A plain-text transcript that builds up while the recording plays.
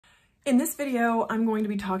In this video, I'm going to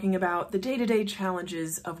be talking about the day-to-day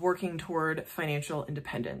challenges of working toward financial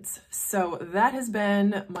independence. So that has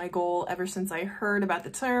been my goal ever since I heard about the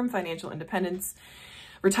term financial independence.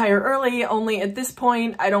 Retire early, only at this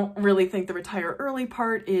point, I don't really think the retire early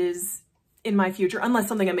part is in my future, unless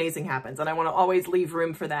something amazing happens, and I want to always leave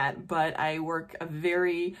room for that. But I work a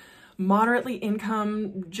very moderately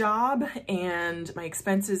income job and my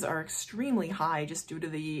expenses are extremely high just due to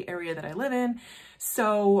the area that I live in.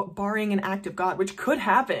 So barring an act of God, which could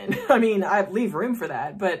happen, I mean, I leave room for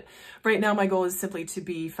that. But right now my goal is simply to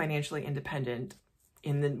be financially independent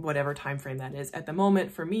in the whatever time frame that is. At the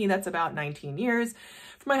moment, for me, that's about 19 years.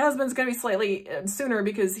 For my husband, it's going to be slightly sooner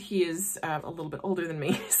because he is a little bit older than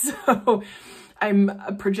me. So I'm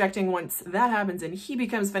projecting once that happens and he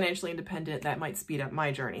becomes financially independent, that might speed up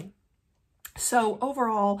my journey. So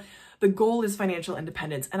overall, the goal is financial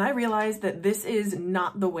independence. And I realize that this is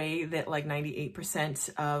not the way that like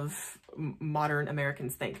 98% of modern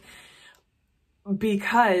Americans think.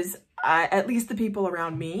 Because at least the people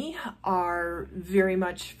around me are very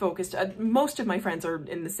much focused. Most of my friends are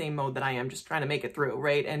in the same mode that I am, just trying to make it through,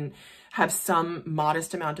 right? And have some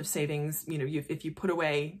modest amount of savings. You know, if you put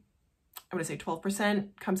away, I'm going to say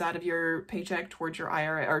 12% comes out of your paycheck towards your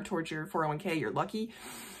IRA or towards your 401k, you're lucky.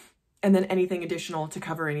 And then anything additional to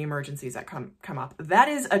cover any emergencies that come up. That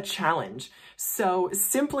is a challenge. So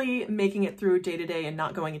simply making it through day to day and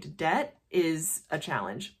not going into debt is a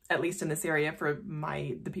challenge, at least in this area for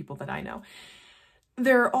the people that I know.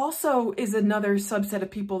 There also is another subset of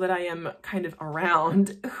people that I am kind of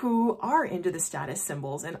around who are into the status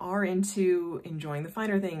symbols and are into enjoying the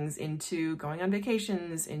finer things, into going on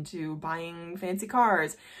vacations, into buying fancy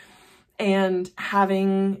cars and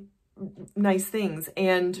having nice things.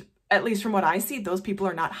 And at least from what I see, those people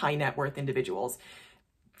are not high net worth individuals.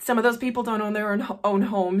 Some of those people don't own their own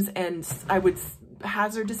homes, and I would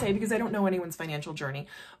hazard to say, because I don't know anyone's financial journey,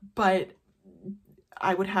 but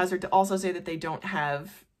I would hazard to also say that they don't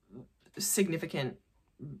have significant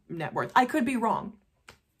net worth. I could be wrong,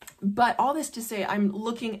 but all this to say, I'm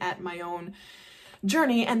looking at my own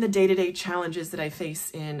journey and the day-to-day challenges that I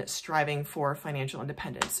face in striving for financial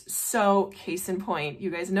independence. So case in point,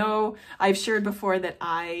 you guys know I've shared before that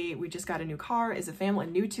we just got a new car as a family, a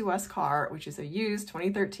new to us car, which is a used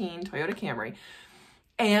 2013 Toyota Camry.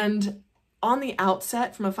 And on the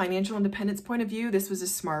outset, from a financial independence point of view, this was a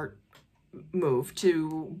smart move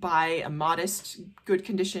to buy a modest, good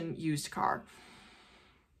condition used car.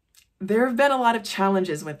 There have been a lot of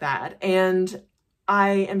challenges with that, and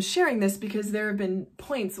I am sharing this because there have been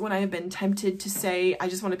points when I have been tempted to say, I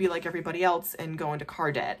just want to be like everybody else and go into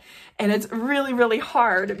car debt. And it's really, really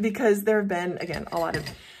hard because there have been, again, a lot of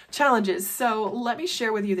challenges. So let me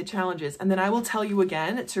share with you the challenges, and then I will tell you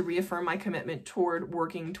again to reaffirm my commitment toward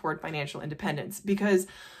working toward financial independence, because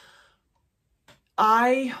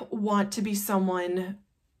I want to be someone,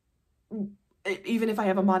 even if I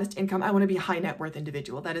have a modest income, I want to be a high net worth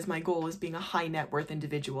individual. That is my goal, is being a high net worth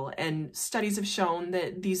individual. And studies have shown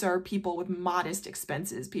that these are people with modest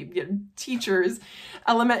expenses, people, teachers,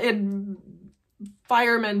 firemen,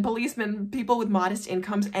 policemen, people with modest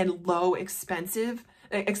incomes and low expenses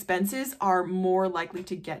are more likely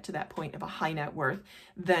to get to that point of a high net worth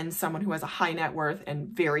than someone who has a high net worth and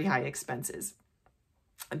very high expenses.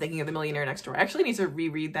 I'm thinking of The Millionaire Next Door. I actually need to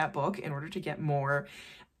reread that book in order to get more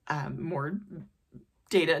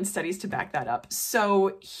data and studies to back that up.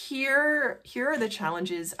 So here are the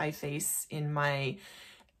challenges I face in my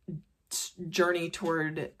journey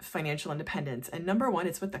toward financial independence. And number one,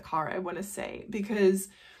 it's with the car, I want to say, because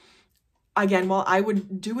again, while I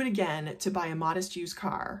would do it again to buy a modest used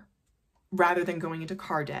car rather than going into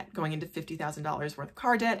car debt, going into $50,000 worth of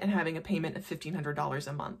car debt and having a payment of $1,500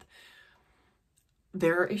 a month,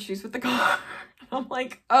 there are issues with the car. I'm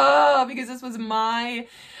like, oh, because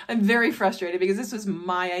I'm very frustrated because this was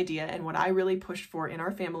my idea. And what I really pushed for in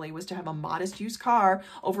our family was to have a modest used car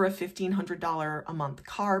over a $1,500 a month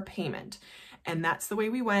car payment. And that's the way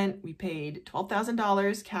we went. We paid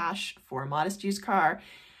 $12,000 cash for a modest used car.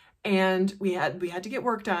 And we had to get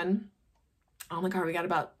work done on the car. We got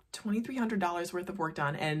about $2,300 worth of work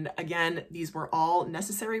done. And again, these were all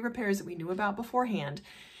necessary repairs that we knew about beforehand.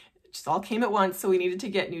 Just all came at once. So we needed to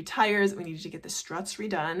get new tires. We needed to get the struts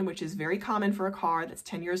redone, which is very common for a car that's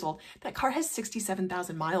 10 years old. That car has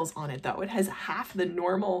 67,000 miles on it though. It has half the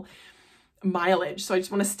normal mileage. So I just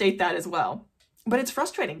want to state that as well. But it's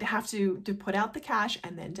frustrating to have to put out the cash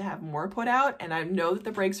and then to have more put out. And I know that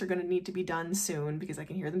the brakes are going to need to be done soon because I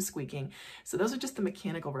can hear them squeaking. So those are just the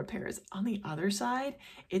mechanical repairs. On the other side,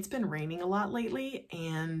 it's been raining a lot lately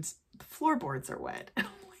and the floorboards are wet. I'm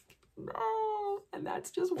like, no. And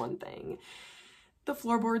that's just one thing. the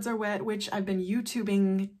floorboards are wet, which I've been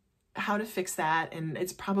YouTubing how to fix that. And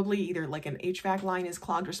it's probably either like an HVAC line is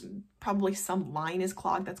clogged or probably some line is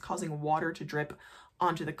clogged that's causing water to drip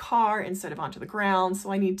onto the car instead of onto the ground. So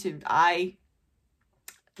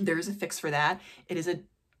there's a fix for that. It is a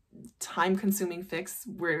time-consuming fix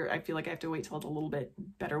where I feel like I have to wait till it's a little bit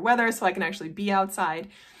better weather so I can actually be outside.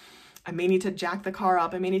 I may need to jack the car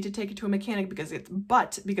up. I may need to take it to a mechanic because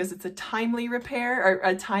it's a timely repair, or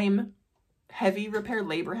a time-heavy repair,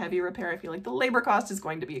 labor-heavy repair. I feel like the labor cost is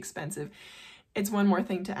going to be expensive. It's one more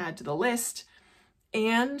thing to add to the list.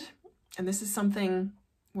 And this is something,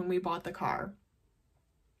 when we bought the car,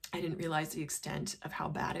 I didn't realize the extent of how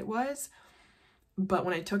bad it was. But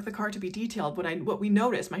when I took the car to be detailed, what we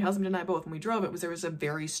noticed, my husband and I both, when we drove it, was there was a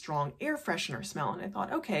very strong air freshener smell. And I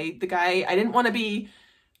thought, okay, the guy, I didn't want to be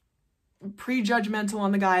prejudgmental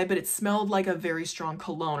on the guy, but it smelled like a very strong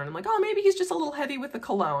cologne. And I'm like, oh, maybe he's just a little heavy with the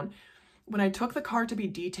cologne. When I took the car to be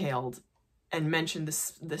detailed and mentioned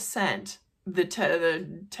the scent,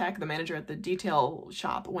 the manager at the detail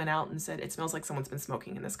shop went out and said, it smells like someone's been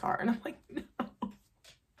smoking in this car. And I'm like, no.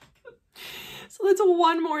 So that's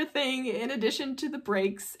one more thing, in addition to the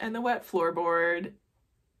brakes and the wet floorboard,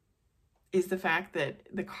 is the fact that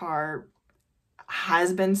the car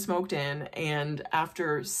has been smoked in. And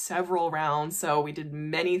after several rounds, so we did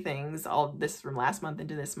many things, all this from last month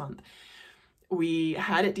into this month, we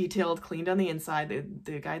had it detailed, cleaned on the inside.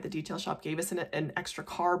 The guy at the detail shop gave us an extra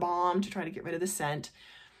car bomb to try to get rid of the scent.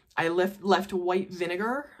 I left white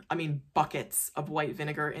vinegar, buckets of white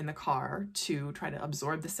vinegar in the car to try to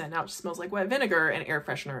absorb the scent. Now it just smells like wet vinegar and air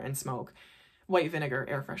freshener and smoke. White vinegar,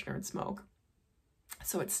 air freshener, and smoke.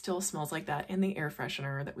 So it still smells like that in the air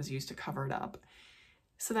freshener that was used to cover it up.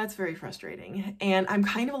 So that's very frustrating. And I'm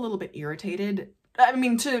kind of a little bit irritated.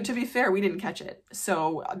 To be fair, we didn't catch it.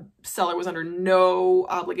 So seller was under no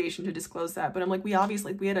obligation to disclose that. But I'm like, we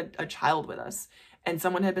had a child with us. And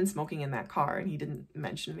someone had been smoking in that car and he didn't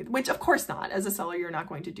mention anything, which of course not. As a seller, you're not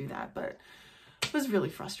going to do that, but it was really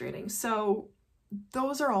frustrating. So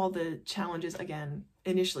those are all the challenges, again,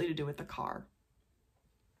 initially to do with the car.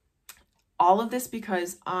 All of this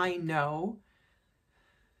because I know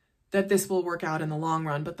that this will work out in the long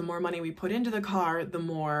run, but the more money we put into the car, the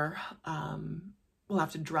more we'll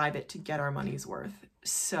have to drive it to get our money's worth.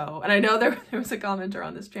 So, and I know there was a commenter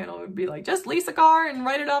on this channel who would be like, just lease a car and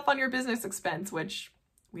write it off on your business expense, which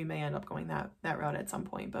we may end up going that route at some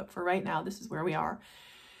point. But for right now, this is where we are.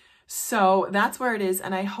 So that's where it is.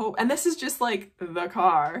 And I hope, and this is just like the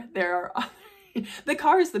car. The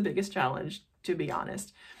car is the biggest challenge, to be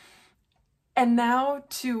honest. And now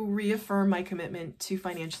to reaffirm my commitment to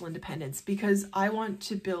financial independence, because I want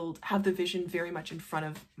to have the vision very much in front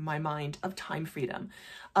of my mind of time freedom,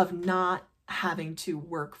 of not having to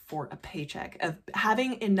work for a paycheck, of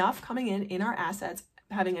having enough coming in our assets,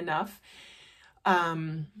 having enough,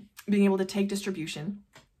 being able to take distribution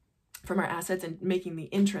from our assets and making the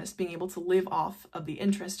interest, being able to live off of the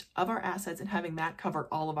interest of our assets and having that cover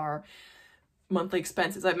all of our monthly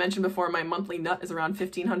expenses. I've mentioned before, my monthly nut is around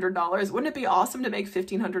 $1,500. Wouldn't it be awesome to make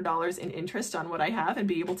 $1,500 in interest on what I have and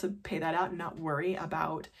be able to pay that out and not worry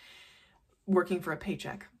about working for a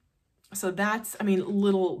paycheck? So that's,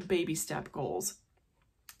 little baby step goals.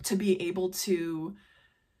 To be able to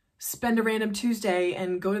spend a random Tuesday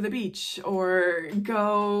and go to the beach, or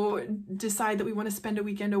go decide that we want to spend a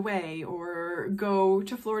weekend away, or go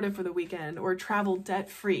to Florida for the weekend, or travel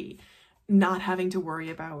debt-free, not having to worry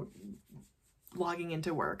about logging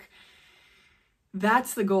into work.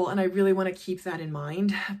 That's the goal, and I really want to keep that in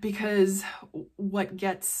mind, because what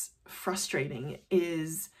gets frustrating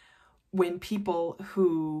is when people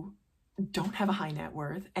who don't have a high net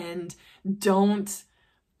worth and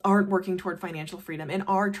aren't working toward financial freedom and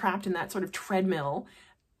are trapped in that sort of treadmill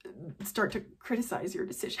start to criticize your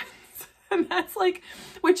decisions. And that's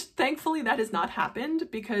which thankfully that has not happened,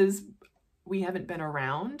 because we haven't been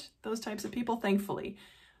around those types of people, thankfully,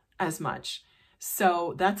 as much.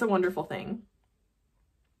 So that's a wonderful thing.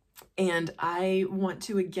 And I want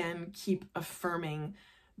to, again, keep affirming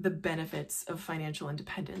the benefits of financial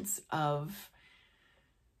independence, of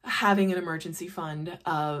having an emergency fund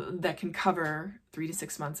that can cover 3 to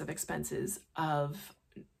 6 months of expenses, of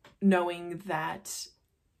knowing that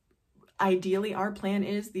ideally our plan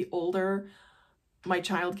is the older my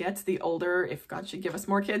child gets, the older, if God should give us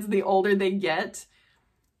more kids, the older they get,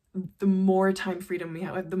 the more time freedom we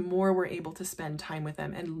have, the more we're able to spend time with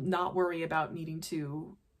them and not worry about needing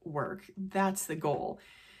to work. That's the goal.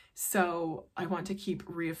 So I want to keep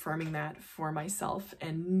reaffirming that for myself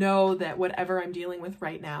and know that whatever I'm dealing with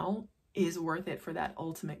right now is worth it for that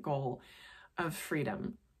ultimate goal of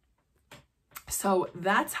freedom. So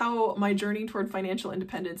that's how my journey toward financial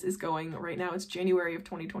independence is going right now. It's January of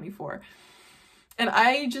 2024. And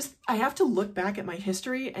I have to look back at my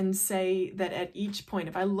history and say that at each point,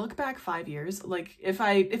 if I look back 5 years, like if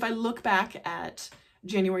I look back at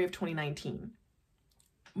January of 2019,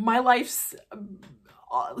 my life's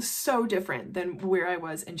so different than where I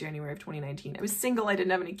was in January of 2019. I was single, I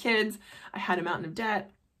didn't have any kids, I had a mountain of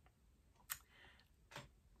debt,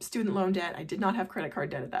 student loan debt, I did not have credit card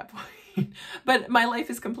debt at that point. But my life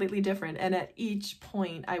is completely different. And at each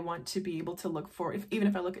point, I want to be able to look for, even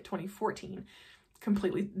if I look at 2014,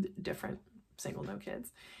 completely different, single, no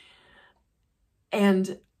kids.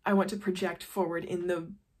 And I want to project forward in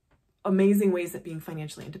the amazing ways that being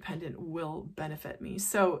financially independent will benefit me.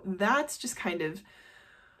 So that's just kind of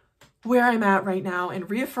where I'm at right now, and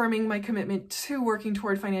reaffirming my commitment to working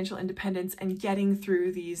toward financial independence and getting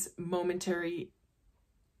through these momentary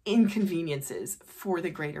inconveniences for the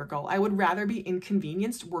greater goal. I would rather be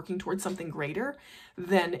inconvenienced working towards something greater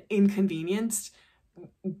than inconvenienced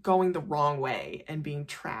going the wrong way and being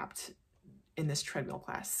trapped in this treadmill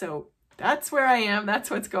class. So that's where I am. That's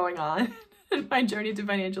what's going on in my journey to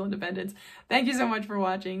financial independence. Thank you so much for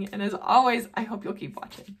watching. And as always, I hope you'll keep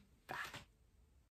watching.